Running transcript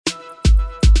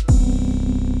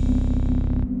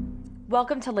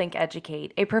Welcome to Link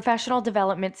Educate, a professional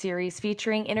development series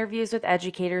featuring interviews with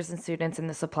educators and students in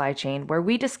the supply chain, where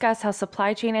we discuss how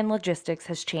supply chain and logistics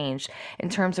has changed in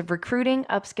terms of recruiting,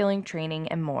 upskilling, training,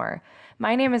 and more.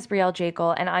 My name is Brielle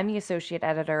Jekyll, and I'm the Associate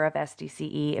Editor of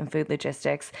SDCE in Food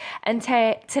Logistics. And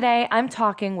today I'm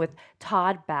talking with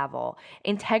Todd Bavel,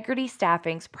 Integrity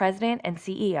Staffing's President and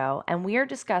CEO, and we are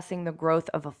discussing the growth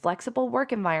of a flexible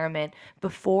work environment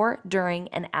before, during,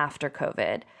 and after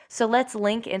COVID. So let's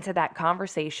link into that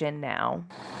conversation now.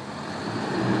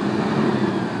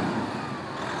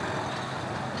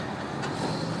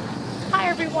 Hi,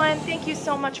 everyone. Thank you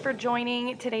so much for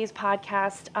joining today's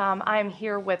podcast. I'm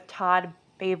here with Todd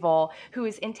Bavel, who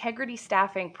is Integrity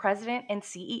Staffing President and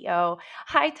CEO.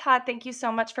 Hi, Todd. Thank you so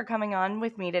much for coming on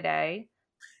with me today.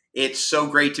 It's so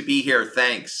great to be here.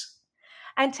 Thanks.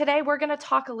 And today we're going to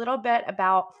talk a little bit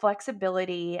about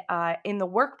flexibility in the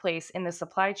workplace, in the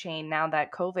supply chain, now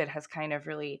that COVID has kind of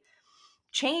really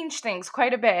changed things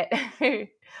quite a bit.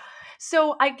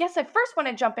 So I guess I first want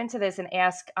to jump into this and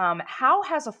ask, how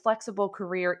has a flexible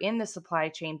career in the supply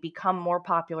chain become more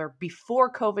popular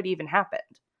before COVID even happened?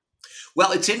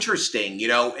 Well, it's interesting,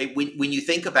 when you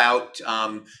think about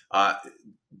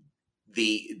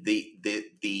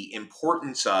the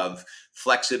importance of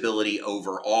flexibility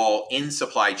overall in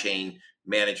supply chain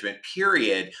management.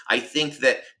 Period. I think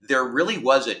that there really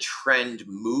was a trend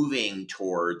moving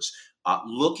towards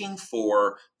looking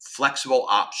for flexible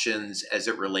options as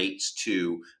it relates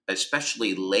to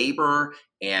especially labor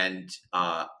and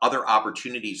other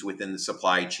opportunities within the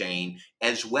supply chain,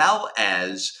 as well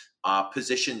as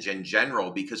positions in general,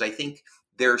 because I think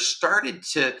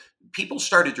people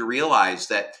started to realize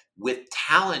that with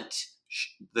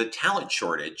the talent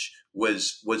shortage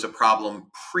was a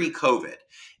problem pre-COVID.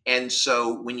 And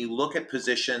so when you look at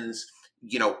positions,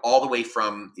 all the way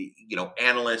from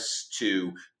analysts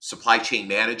to supply chain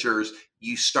managers,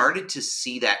 you started to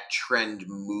see that trend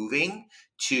moving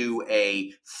to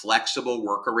a flexible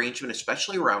work arrangement,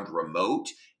 especially around remote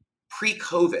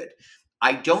pre-COVID.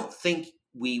 I don't think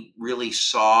we really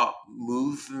saw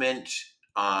movement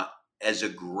as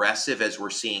aggressive as we're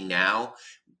seeing now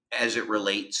as it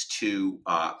relates to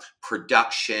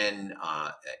production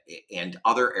and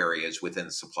other areas within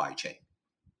the supply chain.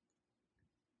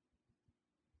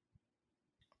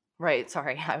 Right.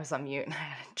 Sorry, I was on mute. I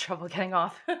had trouble getting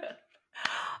off.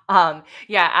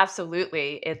 Yeah,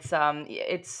 absolutely.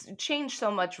 It's changed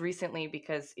so much recently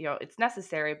because, it's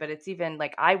necessary, but it's even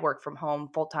like I work from home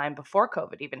full time before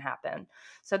COVID even happened.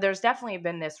 So there's definitely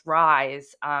been this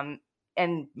rise,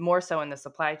 and more so in the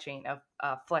supply chain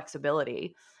of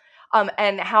flexibility.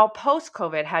 And how post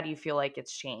COVID, how do you feel like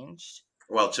it's changed?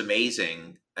 Well, it's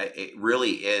amazing. It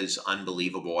really is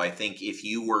unbelievable. I think if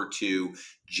you were to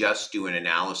just do an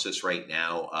analysis right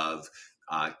now of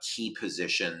key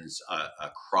positions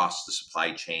across the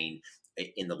supply chain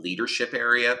in the leadership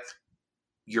area,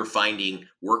 you're finding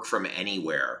work from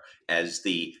anywhere as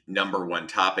the number one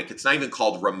topic. It's not even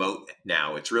called remote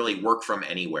now. It's really work from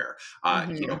anywhere.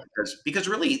 Hmm. Because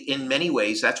really, in many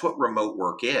ways, that's what remote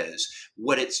work is.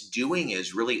 What it's doing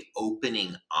is really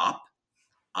opening up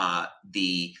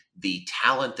the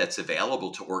talent that's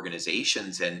available to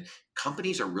organizations, and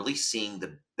companies are really seeing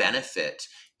the benefit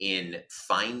in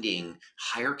finding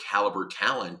higher caliber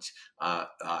talent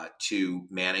to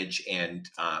manage and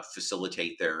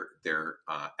facilitate their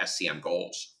SCM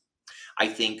goals. I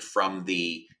think from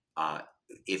the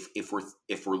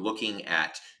if we're looking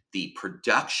at the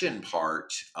production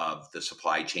part of the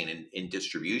supply chain and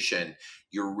distribution,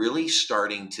 you're really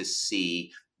starting to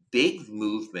see big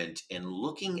movement in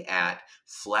looking at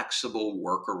flexible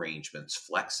work arrangements,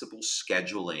 flexible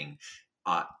scheduling,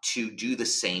 to do the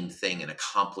same thing and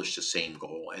accomplish the same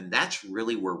goal. And that's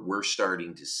really where we're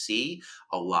starting to see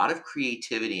a lot of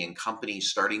creativity and companies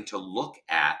starting to look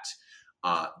at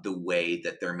the way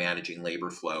that they're managing labor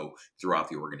flow throughout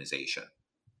the organization.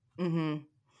 Hmm.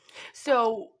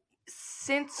 So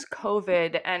since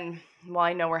COVID, and well,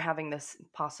 I know we're having this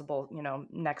possible,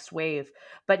 next wave,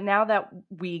 but now that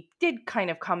we did kind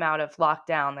of come out of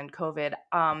lockdown and COVID,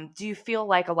 do you feel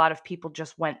like a lot of people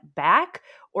just went back,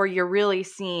 or you're really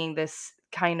seeing this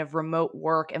kind of remote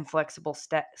work and flexible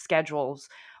schedules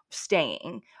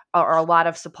staying? Are a lot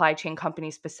of supply chain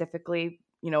companies specifically,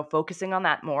 focusing on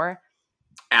that more?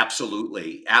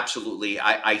 Absolutely, absolutely.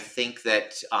 I think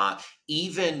that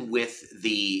even with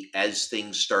as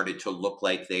things started to look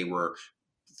like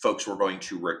folks were going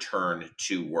to return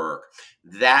to work,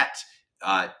 that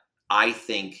uh, I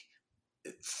think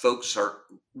folks are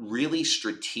really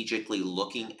strategically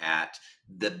looking at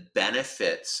the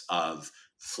benefits of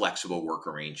flexible work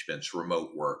arrangements,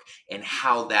 remote work, and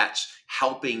how that's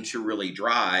helping to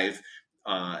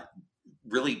uh,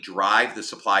 really drive the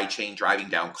supply chain, driving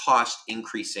down cost,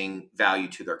 increasing value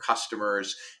to their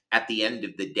customers. At the end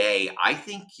of the day, I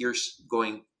think you're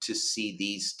going to see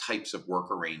these types of work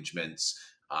arrangements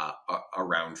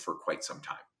around for quite some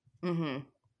time. Hmm.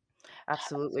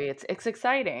 Absolutely. It's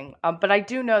exciting. But I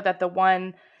do know that the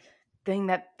one thing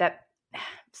that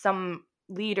some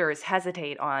leaders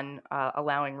hesitate on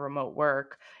allowing remote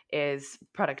work is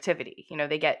productivity.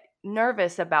 They get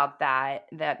nervous about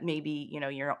that maybe,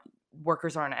 your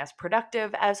workers aren't as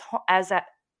productive as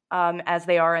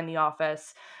they are in the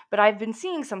office. But I've been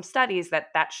seeing some studies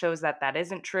that shows that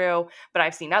isn't true, but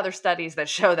I've seen other studies that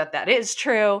show that is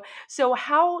true. So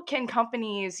how can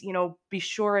companies, be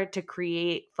sure to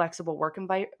create flexible work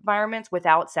environments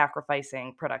without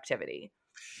sacrificing productivity?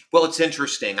 Well, it's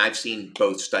interesting. I've seen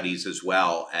both studies as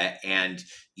well, and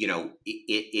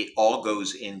it all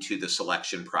goes into the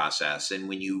selection process. And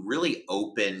when you really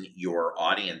open your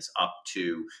audience up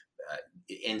to, uh,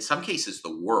 in some cases,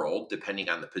 the world, depending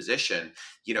on the position,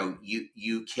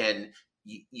 you can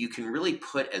really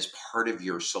put as part of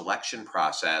your selection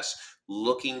process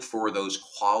looking for those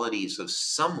qualities of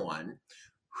someone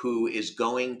who is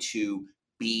going to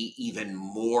be even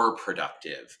more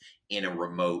productive in a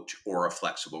remote or a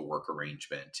flexible work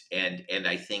arrangement. And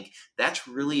I think that's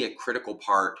really a critical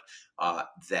part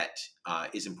that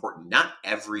is important. Not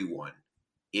everyone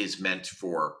is meant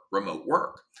for remote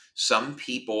work. Some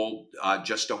people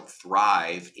just don't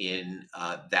thrive in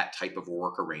that type of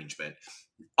work arrangement.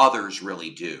 Others really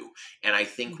do. And I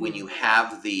think when Hmm. you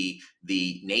have the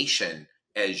nation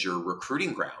as your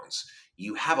recruiting grounds,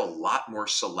 you have a lot more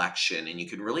selection, and you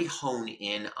can really hone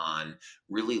in on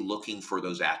really looking for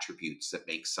those attributes that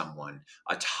make someone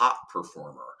a top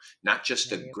performer, not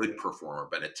just a Right. good performer,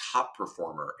 but a top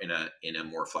performer in a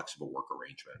more flexible work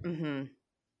arrangement. Hmm.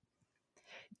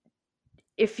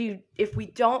 If we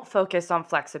don't focus on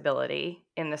flexibility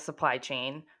in the supply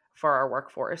chain for our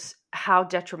workforce, how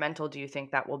detrimental do you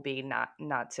think that will be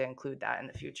not to include that in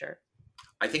the future?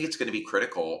 I think it's going to be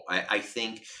critical. I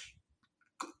think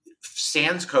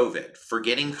sans COVID,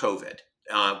 forgetting COVID,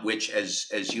 which,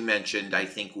 as you mentioned, I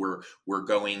think we're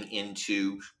going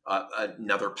into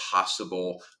another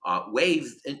possible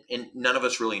wave, and none of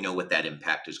us really know what that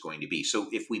impact is going to be. So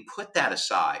if we put that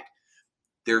aside,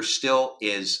 there still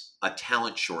is a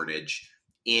talent shortage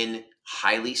in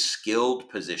highly skilled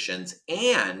positions,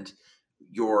 and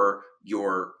your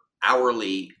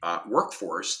hourly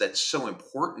workforce that's so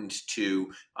important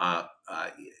to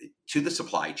the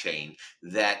supply chain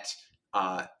that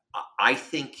uh, I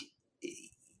think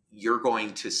you're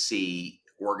going to see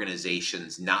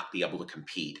organizations not be able to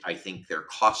compete. I think their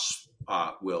costs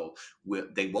will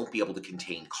they won't be able to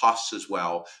contain costs as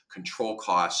well, control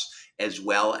costs, as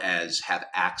well as have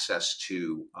access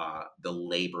to the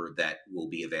labor that will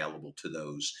be available to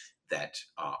those that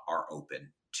are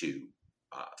open to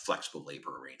flexible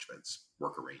labor arrangements,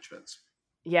 work arrangements.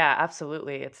 Yeah,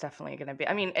 absolutely. It's definitely going to be.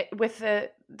 I mean,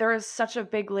 there is such a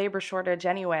big labor shortage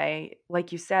anyway.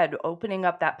 Like you said, opening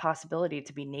up that possibility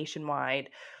to be nationwide,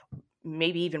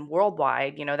 maybe even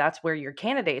worldwide, that's where your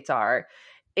candidates are.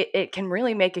 It can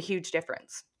really make a huge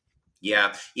difference.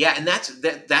 Yeah, yeah, and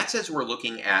that's as we're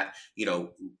looking at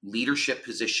leadership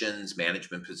positions,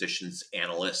 management positions,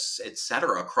 analysts, et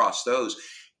cetera, across those.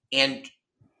 And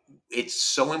it's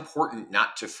so important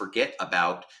not to forget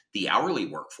about the hourly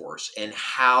workforce and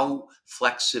how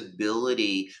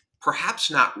flexibility, perhaps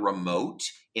not remote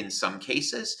in some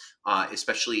cases,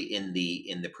 especially in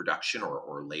the production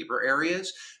or labor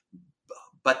areas,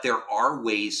 but there are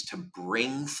ways to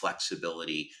bring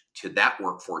flexibility to that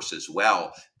workforce as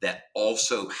well that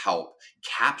also help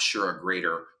capture a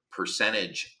greater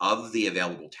percentage of the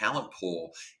available talent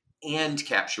pool and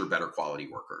capture better quality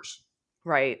workers.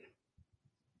 Right.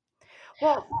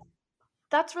 Well,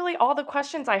 that's really all the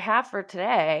questions I have for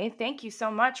today. Thank you so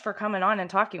much for coming on and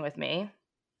talking with me.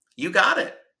 You got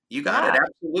it. You got it. Yeah,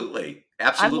 Absolutely. I'm look-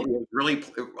 Absolutely. It was really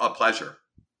a pleasure.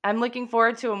 I'm looking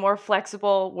forward to a more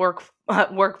flexible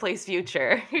workplace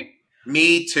future.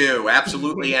 Me too.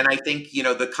 Absolutely. And I think,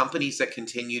 the companies that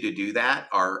continue to do that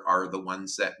are the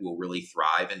ones that will really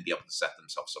thrive and be able to set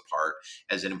themselves apart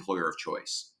as an employer of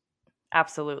choice.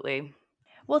 Absolutely.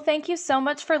 Well, thank you so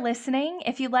much for listening.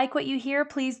 If you like what you hear,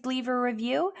 please leave a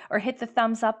review or hit the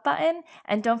thumbs up button,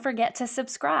 and don't forget to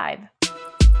subscribe.